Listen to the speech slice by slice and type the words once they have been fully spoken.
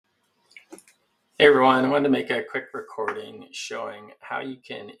Hey everyone, I wanted to make a quick recording showing how you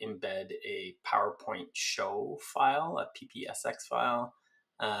can embed a PowerPoint show file, a PPSX file,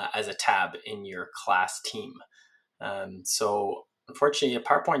 as a tab in your class team. So unfortunately, a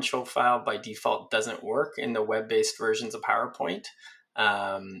PowerPoint show file by default doesn't work in the web-based versions of PowerPoint.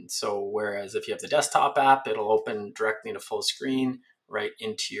 So whereas if you have the desktop app, it'll open directly into full screen right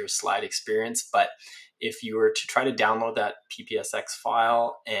into your slide experience. But if you were to try to download that PPSX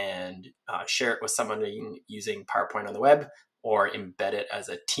file and share it with someone using PowerPoint on the web, or embed it as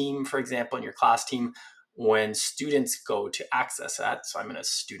a team, for example, in your class team, when students go to access that, so I'm in a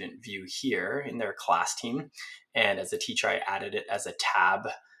student view here in their class team, and as a teacher, I added it as a tab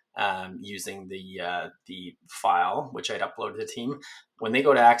using the file, which I'd uploaded to the team. When they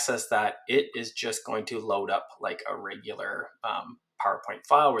go to access that, it is just going to load up like a regular PowerPoint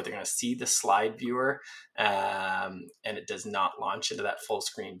file where they're going to see the slide viewer, and it does not launch into that full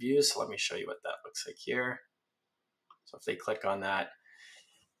screen view. So let me show you what that looks like here. So if they click on that,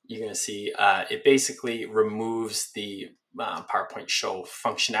 you're going to see it basically removes the PowerPoint show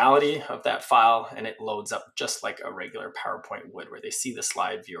functionality of that file, and it loads up just like a regular PowerPoint would, where they see the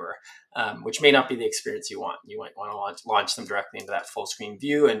slide viewer, which may not be the experience you want. You might want to launch them directly into that full screen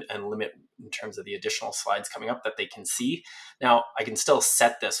view and limit in terms of the additional slides coming up that they can see. Now, I can still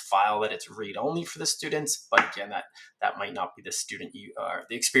set this file that it's read-only for the students, but again, that might not be the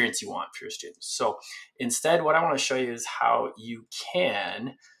experience you want for your students. So instead, what I want to show you is how you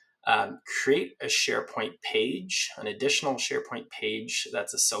can create a SharePoint page, an additional SharePoint page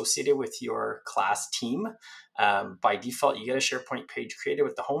that's associated with your class team. By default, you get a SharePoint page created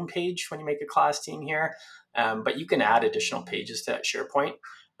with the home page when you make a class team here, but you can add additional pages to that SharePoint.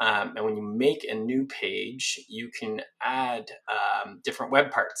 And when you make a new page, you can add different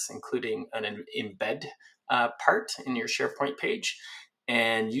web parts, including an embed part in your SharePoint page.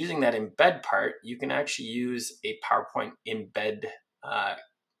 And using that embed part, you can actually use a PowerPoint embed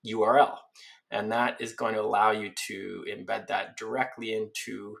URL. And that is going to allow you to embed that directly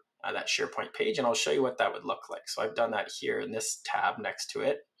into that SharePoint page. And I'll show you what that would look like. So I've done that here in this tab next to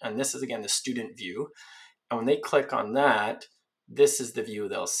it. And this is, again, the student view. And when they click on that, this is the view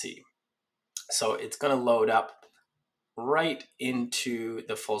they'll see. So it's going to load up right into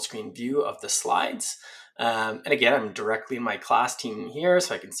the full screen view of the slides. And again, I'm directly in my class team here,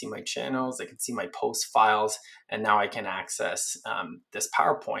 so I can see my channels, I can see my post files, and now I can access this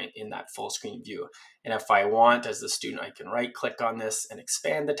PowerPoint in that full screen view. And if I want, as the student, I can right click on this and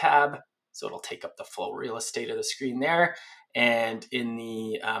expand the tab, so it'll take up the full real estate of the screen there. And in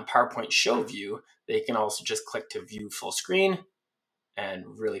the PowerPoint show view, they can also just click to view full screen and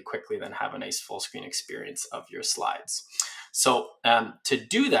really quickly then have a nice full screen experience of your slides. So to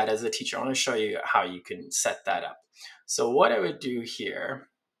do that as a teacher, I want to show you how you can set that up. So what I would do here,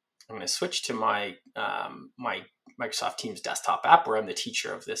 I'm going to switch to my Microsoft Teams desktop app where I'm the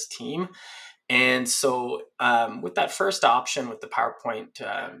teacher of this team. And so with that first option with the PowerPoint,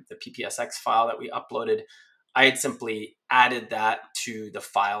 the PPSX file that we uploaded, I had simply added that to the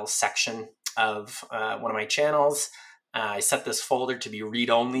files section of one of my channels. I set this folder to be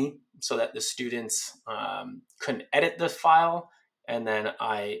read-only so that the students couldn't edit the file. And then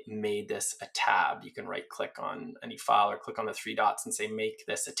I made this a tab. You can right-click on any file or click on the three dots and say, make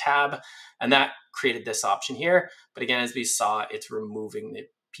this a tab. And that created this option here. But again, as we saw, it's removing the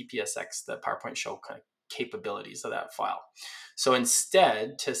PPSX, the PowerPoint show kind of capabilities of that file. So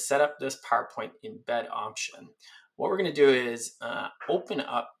instead, to set up this PowerPoint embed option, what we're going to do is open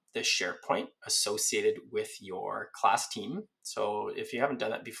up the SharePoint associated with your class team. So if you haven't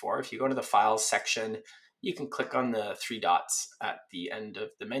done that before, if you go to the Files section, you can click on the three dots at the end of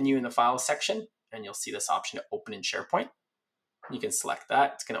the menu in the Files section, and you'll see this option to open in SharePoint. You can select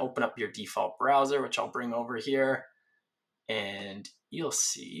that. It's going to open up your default browser, which I'll bring over here. And you'll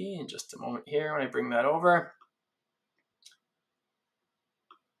see in just a moment here when I bring that over.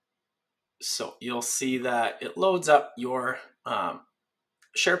 So you'll see that it loads up your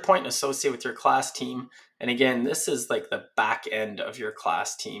SharePoint associated with your class team. And again, this is like the back end of your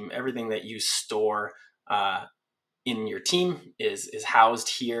class team. Everything that you store in your team is housed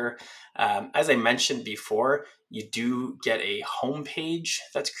here. As I mentioned before, you do get a home page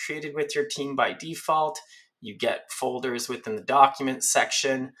that's created with your team by default. You get folders within the documents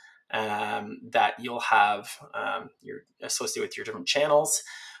section that you'll have you're associated with your different channels.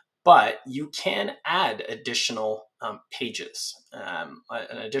 But you can add additional pages,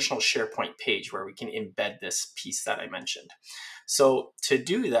 an additional SharePoint page where we can embed this piece that I mentioned. So to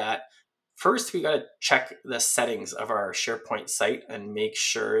do that, first we got to check the settings of our SharePoint site and make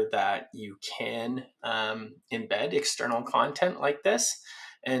sure that you can embed external content like this.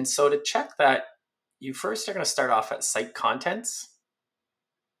 And so to check that, you first are going to start off at site contents.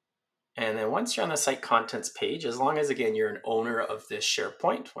 And then once you're on the site contents page, as long as, again, you're an owner of this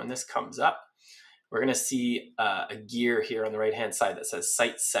SharePoint, when this comes up, we're going to see a gear here on the right-hand side that says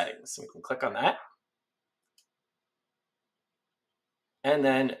Site Settings. So we can click on that. And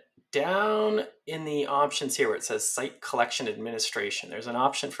then down in the options here where it says Site Collection Administration, there's an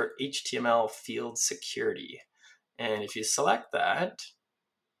option for HTML field security. And if you select that,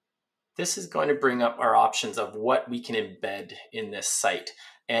 this is going to bring up our options of what we can embed in this site.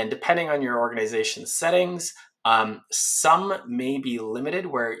 And depending on your organization's settings, some may be limited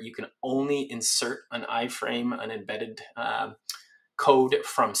where you can only insert an iframe, an embedded code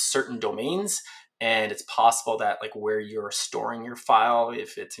from certain domains. And it's possible that, like, where you're storing your file,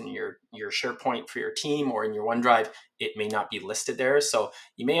 if it's in your SharePoint for your team or in your OneDrive, it may not be listed there. So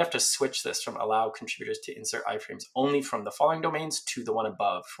you may have to switch this from allow contributors to insert iframes only from the following domains to the one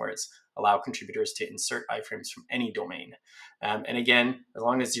above, where it's allow contributors to insert iframes from any domain. And again, as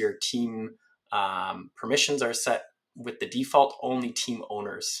long as your team permissions are set with the default, only team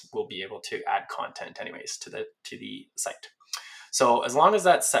owners will be able to add content anyways to the site. So as long as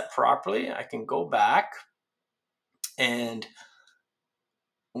that's set properly, I can go back, and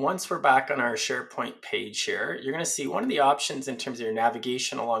once we're back on our SharePoint page here, you're going to see one of the options in terms of your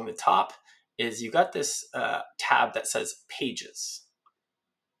navigation along the top is you got this tab that says Pages.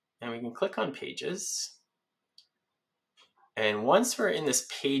 And we can click on Pages. And once we're in this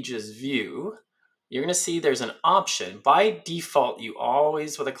Pages view, you're going to see there's an option. By default, you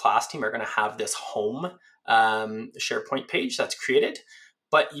always, with a class team, are going to have this home SharePoint page that's created,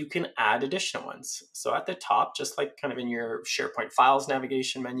 but you can add additional ones. So at the top, just like kind of in your SharePoint Files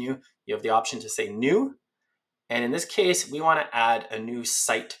navigation menu, you have the option to say New. And in this case, we want to add a new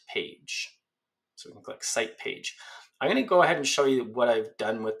site page. So we can click Site Page. I'm going to go ahead and show you what I've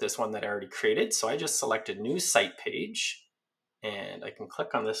done with this one that I already created. So I just selected New Site Page, and I can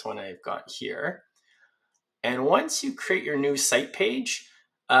click on this one I've got here. And once you create your new site page,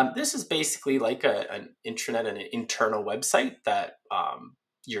 this is basically like an intranet and an internal website that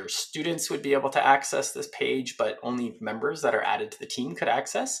your students would be able to access this page, but only members that are added to the team could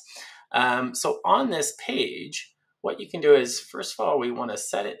access. So on this page, what you can do is, first of all, we want to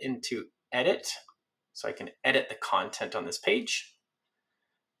set it into Edit, so I can edit the content on this page.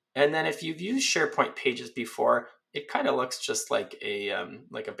 And then if you've used SharePoint Pages before, it kind of looks just like a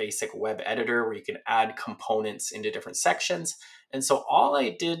basic web editor where you can add components into different sections. And so all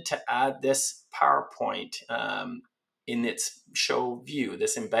I did to add this PowerPoint in its show view,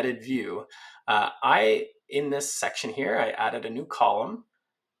 this embedded view, in this section here, I added a new column,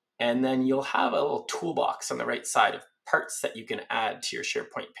 and then you'll have a little toolbox on the right side of parts that you can add to your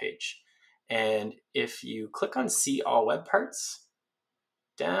SharePoint page. And if you click on See All Web Parts,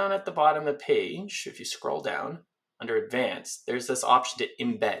 down at the bottom of the page, if you scroll down, under Advanced, there's this option to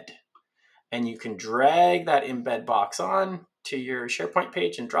embed. And you can drag that embed box on to your SharePoint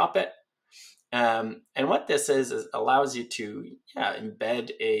page and drop it. And what this is allows you to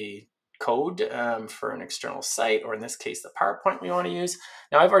embed a code for an external site, or in this case, the PowerPoint we want to use.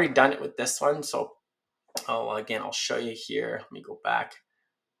 Now, I've already done it with this one, so I'll show you here. Let me go back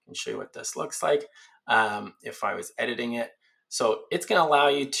and show you what this looks like if I was editing it. So it's going to allow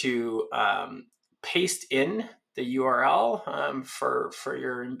you to paste in the URL for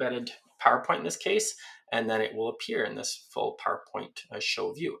your embedded PowerPoint in this case, and then it will appear in this full PowerPoint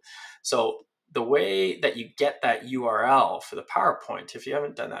show view. So the way that you get that URL for the PowerPoint, if you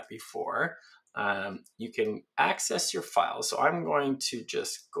haven't done that before, you can access your files. So I'm going to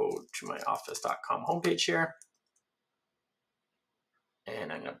just go to my office.com homepage here,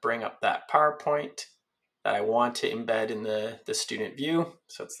 and I'm going to bring up that PowerPoint that I want to embed in the student view.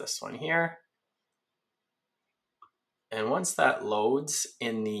 So it's this one here. And once that loads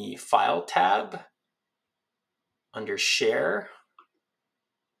in the File tab under Share,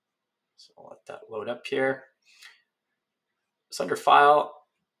 so I'll let that load up here. So under File,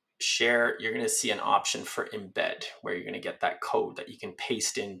 Share, you're going to see an option for Embed, where you're going to get that code that you can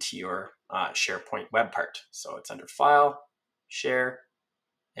paste into your SharePoint web part. So it's under File, Share,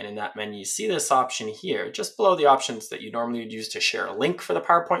 and in that menu, you see this option here, just below the options that you normally would use to share a link for the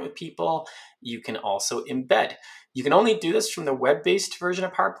PowerPoint with people. You can also embed. You can only do this from the web-based version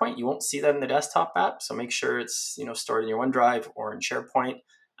of PowerPoint. You won't see that in the desktop app, so make sure it's stored in your OneDrive or in SharePoint,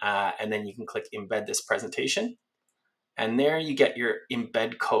 and then you can click Embed this presentation. And there you get your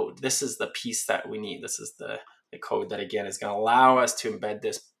embed code. This is the piece that we need. This is the code that, again, is going to allow us to embed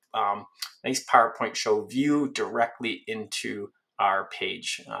this nice PowerPoint show view directly into our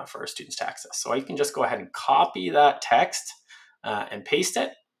page for our students to access. So you can just go ahead and copy that text and paste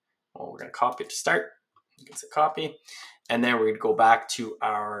it. Well, we're going to copy it to start. You can say copy. And then we're going to go back to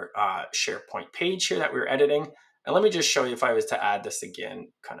our SharePoint page here that we were editing. And let me just show you if I was to add this again,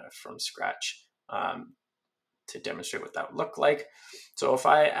 kind of from scratch, to demonstrate what that would look like. So if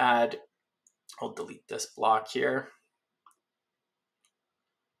I add, I'll delete this block here.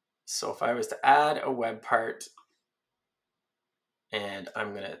 So if I was to add a web part, and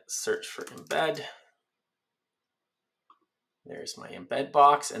I'm going to search for embed. There's my embed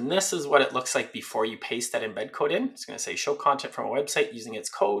box. And this is what it looks like before you paste that embed code in. It's going to say show content from a website using its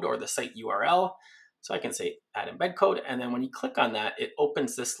code or the site URL. So I can say add embed code. And then when you click on that, it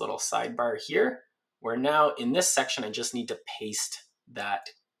opens this little sidebar here, where now in this section, I just need to paste that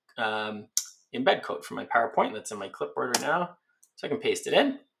embed code from my PowerPoint that's in my clipboard right now. So I can paste it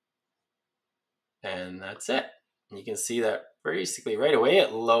in. And that's it. And you can see that basically right away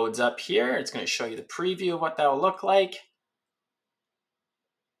it loads up here. It's going to show you the preview of what that will look like.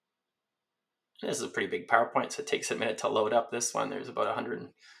 This is a pretty big PowerPoint, so it takes a minute to load up this one. There's about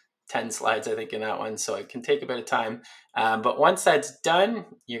 110 slides, I think, in that one, so it can take a bit of time. But once that's done,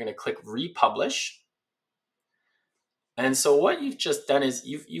 you're going to click Republish. And so what you've just done is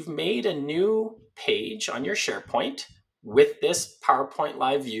you've made a new page on your SharePoint with this PowerPoint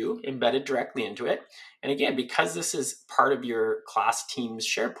live view embedded directly into it. And again, because this is part of your class team's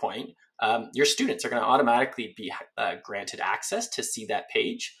SharePoint, your students are going to automatically be granted access to see that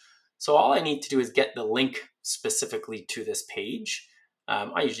page. So all I need to do is get the link specifically to this page.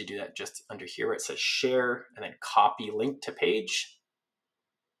 I usually do that just under here where it says share and then copy link to page.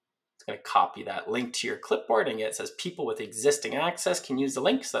 It's going to copy that link to your clipboard, and it says people with existing access can use the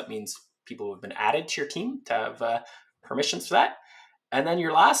link. So that means people who have been added to your team to have permissions for that. And then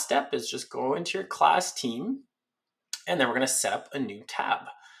your last step is just go into your class team, and then we're going to set up a new tab.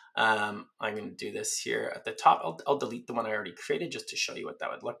 I'm going to do this here at the top. I'll delete the one I already created just to show you what that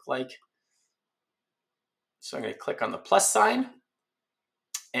would look like. So I'm going to click on the plus sign.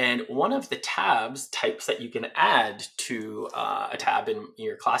 And one of the tabs types that you can add to a tab in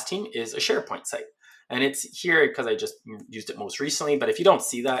your class team is a SharePoint site. And it's here because I just used it most recently. But if you don't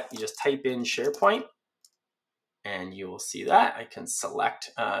see that, you just type in SharePoint and you will see that. I can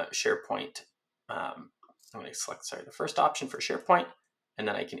select SharePoint. I'm going to select, the first option for SharePoint. And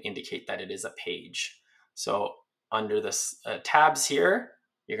then I can indicate that it is a page. So under this tabs here,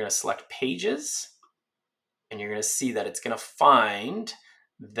 you're going to select pages. And you're going to see that it's going to find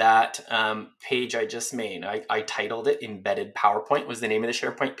that page I just made. I titled it Embedded PowerPoint was the name of the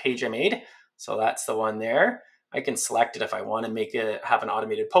SharePoint page I made. So that's the one there. I can select it if I want to have an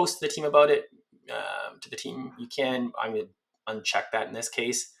automated post to the team about it. To the team, you can. I'm going to uncheck that in this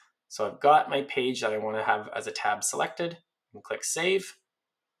case. So I've got my page that I want to have as a tab selected. And click Save.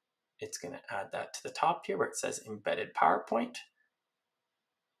 It's going to add that to the top here where it says Embedded PowerPoint.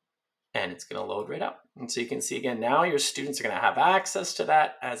 And it's going to load right up. And so you can see again, now your students are going to have access to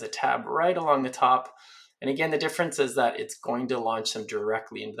that as a tab right along the top. And again, the difference is that it's going to launch them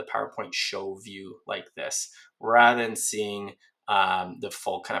directly into the PowerPoint show view like this, rather than seeing the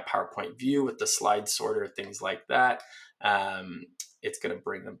full kind of PowerPoint view with the slide sorter, things like that. It's going to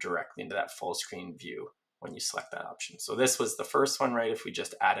bring them directly into that full screen view when you select that option. So this was the first one, right? If we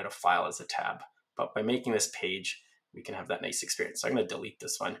just added a file as a tab, but by making this page, we can have that nice experience. So I'm going to delete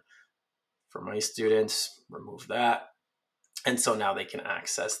this one. For my students, remove that. And so now they can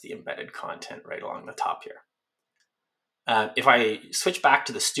access the embedded content right along the top here. If I switch back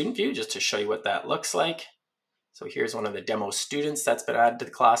to the student view, just to show you what that looks like. So here's one of the demo students that's been added to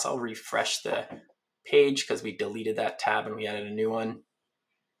the class. I'll refresh the page because we deleted that tab and we added a new one.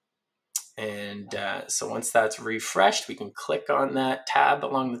 And so once that's refreshed, we can click on that tab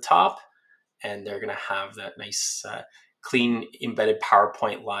along the top, and they're going to have that nice clean embedded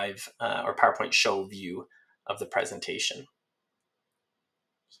PowerPoint live or PowerPoint show view of the presentation.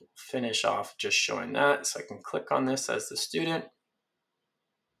 So we'll finish off just showing that. So I can click on this as the student.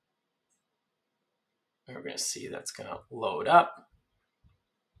 And we're going to see that's going to load up.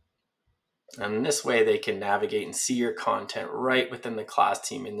 And this way they can navigate and see your content right within the class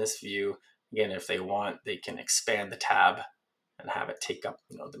team in this view. Again, if they want, they can expand the tab and have it take up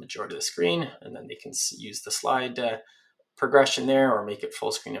the majority of the screen, and then they can use the slide progression there or make it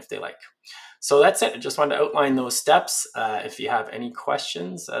full screen if they like. So that's it. I just wanted to outline those steps. If you have any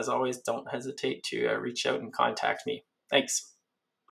questions, as always, don't hesitate to reach out and contact me. Thanks.